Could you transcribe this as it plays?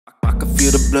can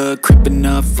feel the blood creeping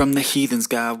up from the heathens.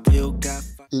 Got will, got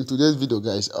fire. In today's video,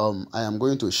 guys, I am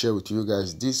going to share with you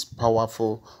guys this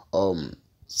powerful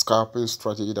scalping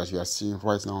strategy that you are seeing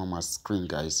right now on my screen,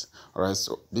 guys. All right,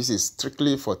 so this is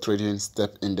strictly for trading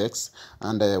step index,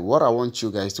 and what I want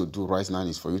you guys to do right now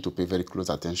is for you to pay very close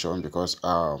attention, because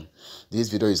this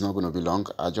video is not going to be long.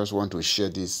 I just want to share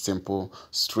this simple,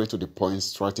 straight to the point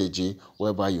strategy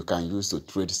whereby you can use to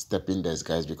trade step index,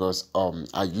 guys, because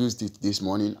I used it this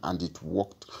morning and it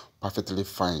worked perfectly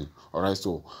fine. All right,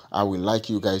 so I would like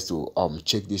you guys to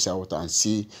check this out and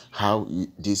see how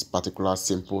this particular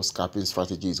simple scalping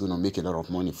strategy is going to make a lot of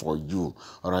money for you.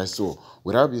 All right, so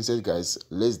with that being said, guys,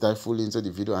 let's dive fully into the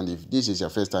video. And if this is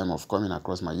your first time of coming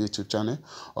across my YouTube channel,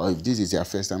 or if this is your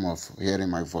first time of hearing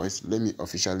my voice, let me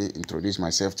officially introduce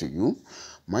myself to you.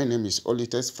 My name is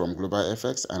Olites from Global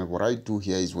FX, and what I do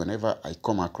here is whenever I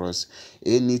come across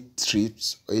any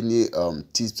tips, any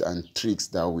tips and tricks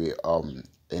that will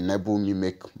enable me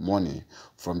make money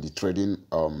from the trading,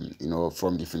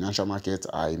 from the financial market,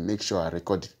 I make sure I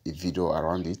record a video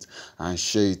around it and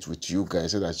share it with you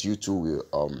guys so that you too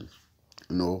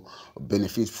will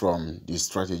benefit from this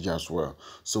strategy as well.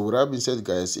 So with that being said,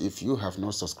 guys, if you have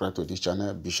not subscribed to this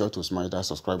channel, be sure to smash that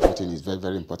subscribe button. It's very,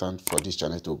 very important for this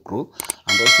channel to grow.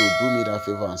 And also do me that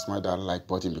favor and smash that like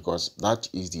button, because that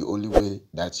is the only way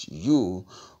that you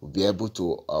will be able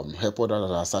to help others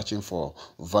that are searching for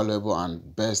valuable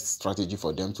and best strategy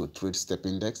for them to trade step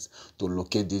index to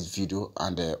locate this video.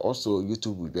 And also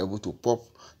YouTube will be able to pop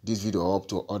this video up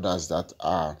to others that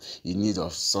are in need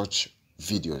of such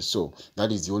videos. So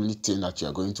that is the only thing that you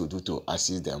are going to do to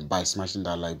assist them, by smashing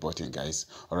that like button, guys.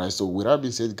 All right, so with that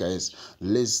being said, guys,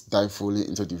 let's dive fully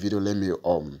into the video. Let me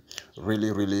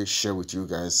really share with you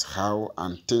guys how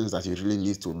and things that you really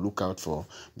need to look out for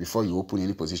before you open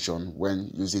any position when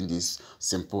using this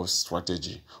simple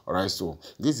strategy. All right, so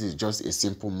this is just a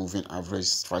simple moving average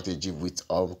strategy with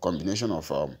a combination of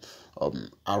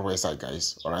RSI,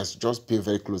 guys. All right, so just pay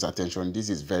very close attention. This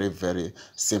is very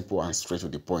simple and straight to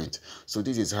the point. So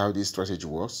this is how this strategy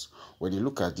works. When you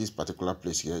look at this particular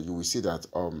place here, you will see that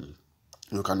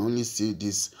you can only see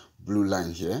this blue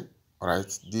line here. All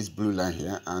right, this blue line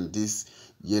here and this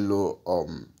yellow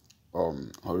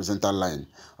horizontal line.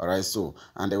 All right, so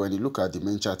and then when you look at the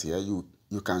main chart here,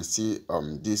 you can see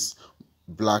this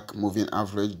black moving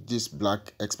average, this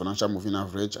black exponential moving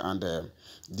average, and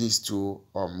these two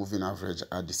moving average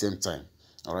at the same time.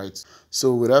 All right,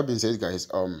 so with that being said, guys,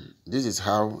 this is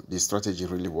how the strategy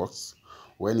really works.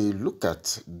 When you look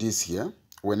at this here,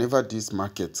 whenever this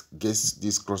market gets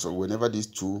this crossover, whenever these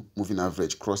two moving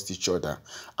average cross each other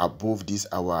above this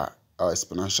our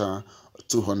exponential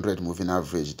 200 moving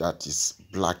average, that is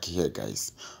black here,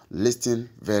 guys,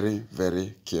 listen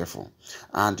very careful,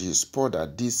 and you spot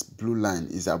that this blue line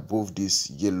is above this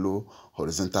yellow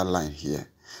horizontal line here.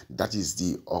 That is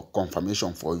the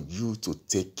confirmation for you to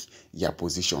take your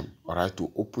position, all right,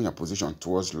 to open your position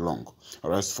towards long.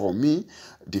 All right, for me,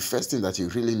 the first thing that you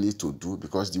really need to do,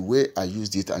 because the way I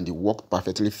used it and it worked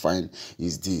perfectly fine,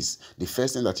 is this. The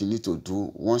first thing that you need to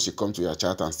do once you come to your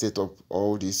chart and set up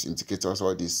all these indicators,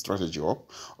 all this strategy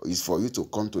up, is for you to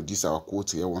come to this our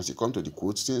quote here. Once you come to the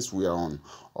quote, since we are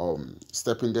on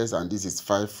step index, and this is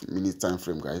 5-minute time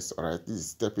frame, guys. All right, this is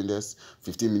step index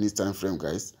 15-minute time frame,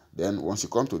 guys. Then once you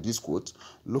come to this quote,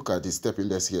 look at the step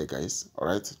index here, guys. All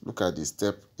right, look at the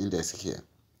step index here.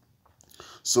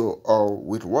 So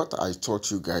with what I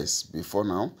taught you guys before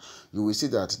now, you will see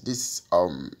that this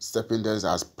step index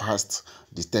has passed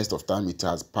the test of time. It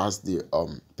has passed the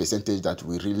percentage that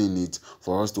we really need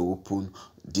for us to open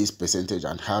this percentage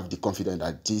and have the confidence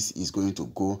that this is going to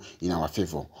go in our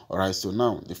favor. All right, so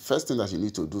now the first thing that you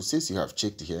need to do, since you have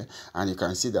checked here and you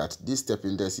can see that this step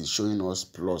index is showing us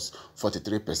plus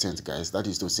 43%, guys, that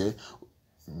is to say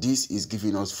this is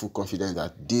giving us full confidence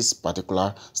that this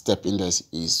particular step index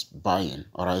is buying.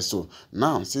 All right, so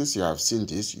now since you have seen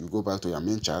this, you go back to your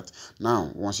main chart.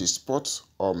 Now once you spot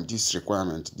this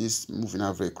requirement, this moving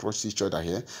average cross each other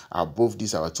here above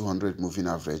this our 200 moving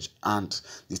average, and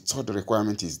the third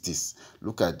requirement is this.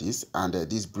 Look at this, and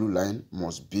this blue line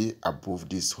must be above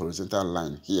this horizontal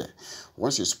line here.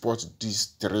 Once you spot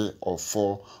these 3 or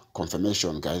 4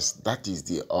 confirmation, guys, that is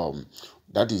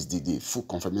the full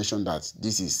confirmation that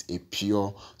this is a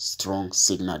pure strong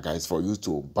signal, guys, for you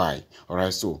to buy. All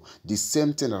right, so the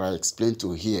same thing that I explained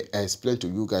to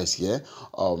you guys here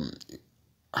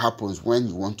happens when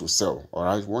you want to sell. All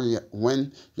right,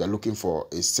 when you are looking for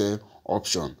a sell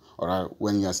option. All right,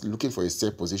 when you are looking for a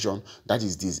sell position, that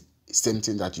is this same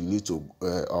thing that you need to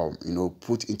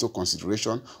put into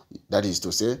consideration. That is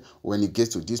to say, when you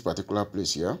get to this particular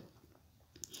place here,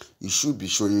 it should be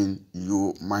showing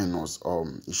you minus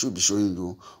it should be showing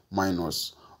you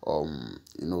minus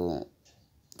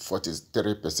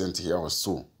 43% here or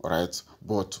so, right?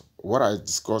 But what I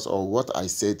discussed or what I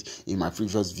said in my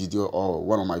previous video or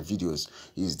one of my videos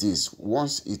is this: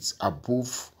 once it's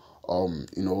above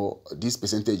this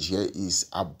percentage here is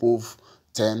above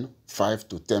 5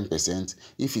 to 10%.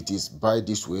 If it is by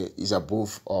this way, is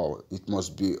above, or it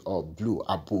must be blue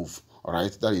above, all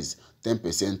right? That is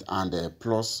 10% and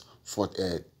plus 5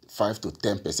 to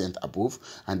 10% above.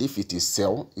 And if it is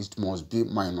sell, it must be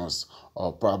minus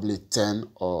or probably 10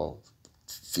 or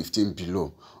 15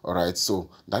 below. All right, so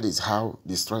that is how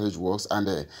the strategy works.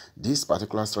 And this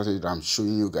particular strategy that I'm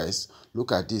showing you guys,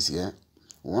 look at this here.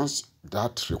 Once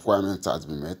that requirement has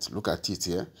been met, look at it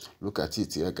here,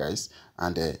 guys,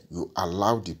 and you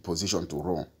allow the position to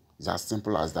run. It's as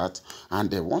simple as that.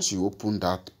 And once you open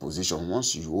that position,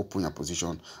 once you open your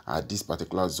position at this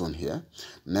particular zone here,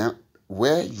 now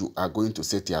where you are going to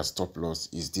set your stop loss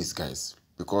is this, guys,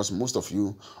 because most of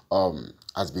you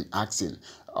has been asking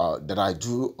that I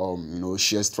do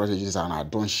share strategies and I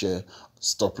don't share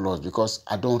stop loss because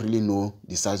I don't really know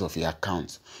the size of your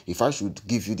account. If I should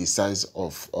give you the size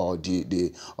of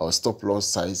the stop loss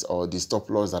size or the stop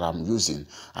loss that I'm using,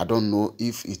 I don't know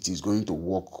if it is going to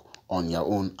work on your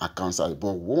own account size.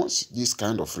 But once this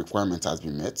kind of requirement has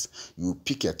been met, you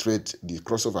pick a trade, the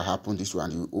crossover happened this way,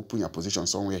 and you open your position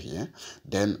somewhere here,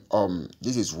 then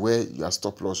this is where your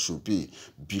stop loss should be,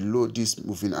 below this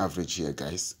moving average here,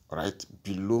 guys. All right,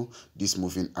 below this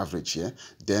moving average here.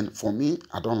 Then for me,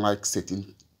 I don't like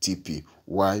setting TP.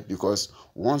 Why? Because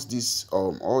once this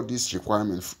all these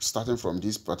requirements, starting from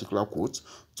this particular quote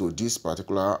to this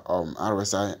particular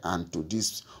RSI and to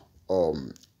this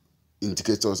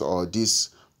indicators or this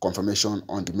confirmation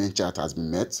on the main chart has been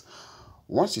met,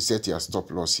 once you set your stop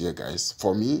loss here, guys,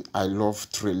 for me, I love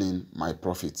trailing my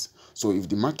profits. So if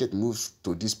the market moves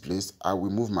to this place, I will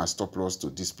move my stop loss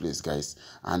to this place, guys,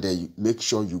 and then you make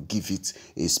sure you give it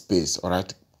a space. All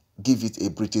right, give it a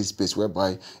breathing space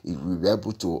whereby it will be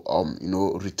able to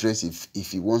retrace.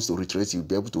 If it wants to retrace, you'll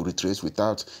be able to retrace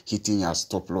without hitting your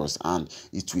stop loss, and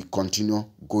it will continue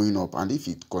going up. And if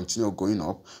it continue going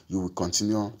up, you will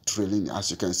continue trailing.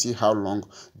 As you can see how long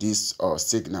this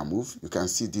signal move, you can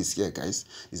see this here, guys.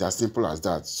 It's as simple as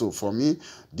that. So for me,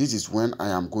 this is when I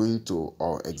am going to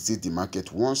exit the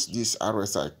market once this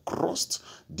RSI crossed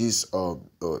this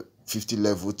 50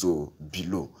 level to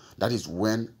below. That is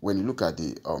when you look at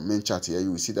the main chart here,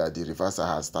 you will see that the reversal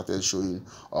has started showing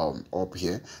up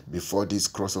here before this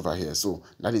crossover here. So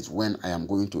that is when I am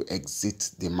going to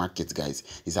exit the market, guys.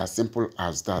 It's as simple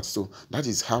as that. So that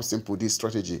is how simple this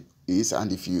strategy is.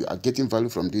 And if you are getting value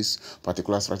from this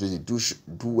particular strategy, do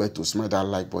well to smash that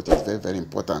like button. It's very, very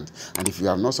important. And if you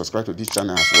have not subscribed to this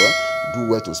channel as well, do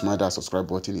well to smash that subscribe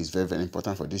button. It's very, very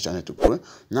important for this channel to grow.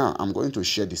 Now I'm going to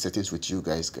share the settings with you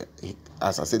guys.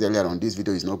 As I said earlier on, this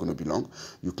video is not going to be long.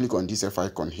 You click on this F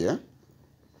icon here.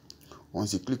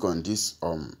 Once you click on this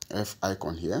F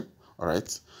icon here, all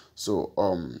right, so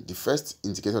the first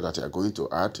indicator that you are going to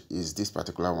add is this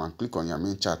particular one. Click on your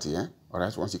main chart here. All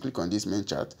right, once you click on this main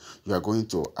chart, you are going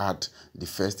to add the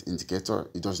first indicator.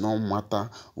 It does not matter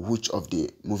which of the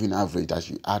moving average that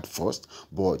you add first,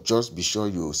 but just be sure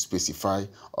you specify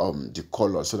the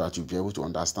color so that you'll be able to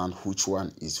understand which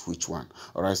one is which one.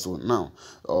 All right, so now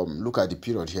look at the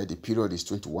period here. The period is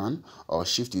 21,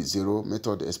 shift is 0,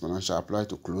 method exponential, apply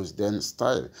to close. Then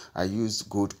style, I use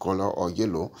gold color or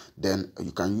yellow. Then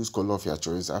you can use color of your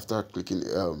choice. After clicking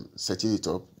setting it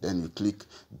up, then you click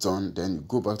done. Then you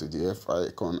go back to the F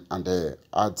icon and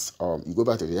you go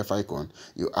back to the F icon,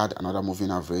 you add another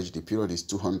moving average. The period is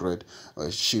 200,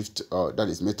 shift that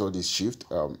is method is shift,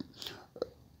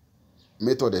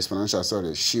 method exponential,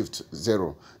 sorry, shift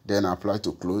 0, then apply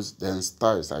to close. Then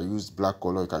styles, I use black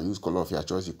color. You can use color of your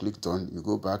choice. You click done, you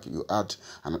go back, you add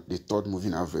the third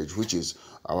moving average, which is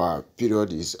our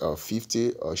period is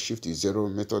 50, shift is 0,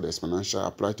 method exponential,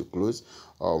 apply to close.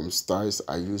 Styles,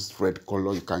 I use red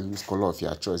color. You can use color of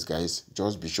your choice, guys.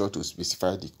 Just be sure to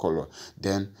specify the color.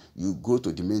 Then you go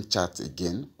to the main chart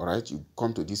again. All right, you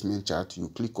come to this main chart, you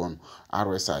click on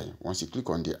RSI. Once you click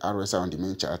on the RSI on the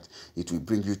main chart, it will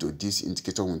bring you to this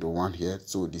indicator window one here.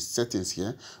 So the settings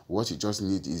here, what you just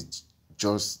need is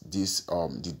just this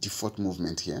the default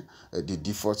movement here, the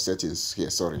default settings here,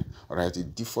 sorry. All right, the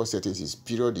default settings is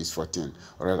period is 14.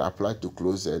 All right, apply to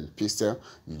close and pastel.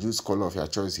 You use color of your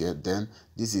choice here. Then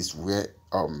this is where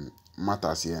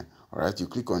matters here. All right, you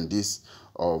click on this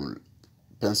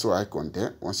pencil icon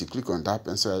there. Once you click on that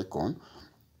pencil icon,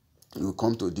 you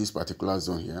come to this particular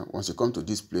zone here. Once you come to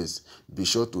this place, be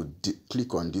sure to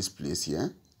click on this place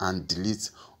here and delete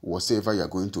whatsoever you are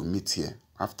going to meet here.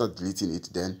 After deleting it,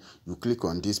 then you click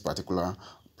on this particular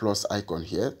plus icon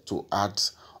here to add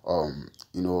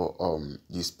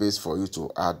the space for you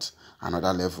to add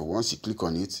another level. Once you click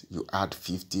on it, you add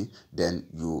 50, then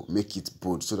you make it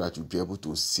bold so that you'll be able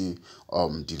to see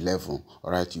the level.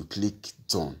 All right, you click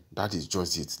done. That is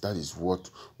just it. That is what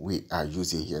we are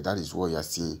using here. That is what you are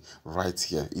seeing right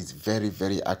here. It's very,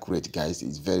 very accurate, guys.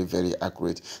 It's very, very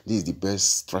accurate. This is the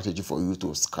best strategy for you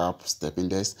to scalp step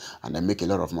index and then make a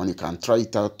lot of money. You can try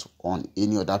it out on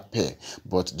any other pair,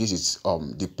 but this is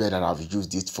the pair that I've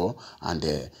used it for, and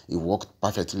it worked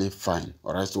perfectly fine.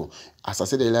 All right, so as I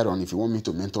said earlier on, if you want me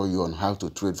to mentor you on how to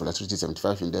trade volatility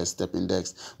 75 index, step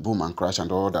index, boom and crash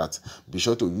and all that, be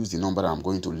sure to use the number that I'm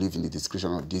going to leave in the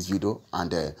description of this video.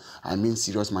 And I mean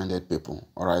serious minded people.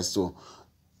 All right, so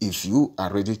if you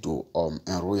are ready to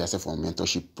enroll yourself on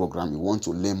mentorship program, you want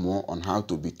to learn more on how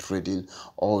to be trading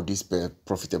all this pair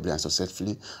profitably and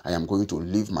successfully, I am going to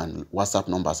leave my WhatsApp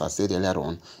number, as I said earlier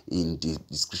on, in the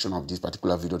description of this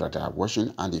particular video that I am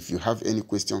watching. And if you have any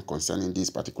question concerning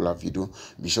this particular video,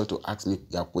 be sure to ask me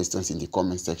your questions in the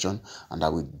comment section, and I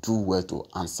will do well to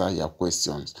answer your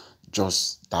questions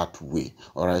just that way.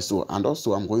 All right, so and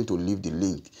also I'm going to leave the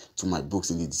link to my books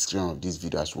in the description of this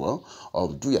video as well.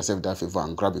 Do yourself that favor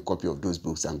and grab a copy of those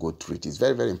books and go through it. It's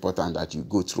very, very important that you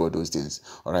go through all those things.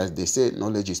 All right, they say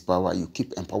knowledge is power. You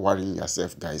keep empowering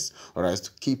yourself, guys. All right,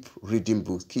 keep reading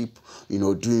books, keep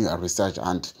doing your research,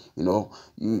 and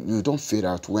you don't fade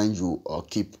out when you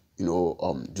keep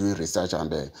doing research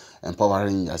and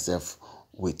empowering yourself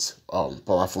with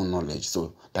powerful knowledge.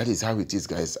 So that is how it is,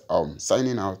 guys.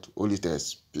 Signing out. Holy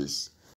test. Peace.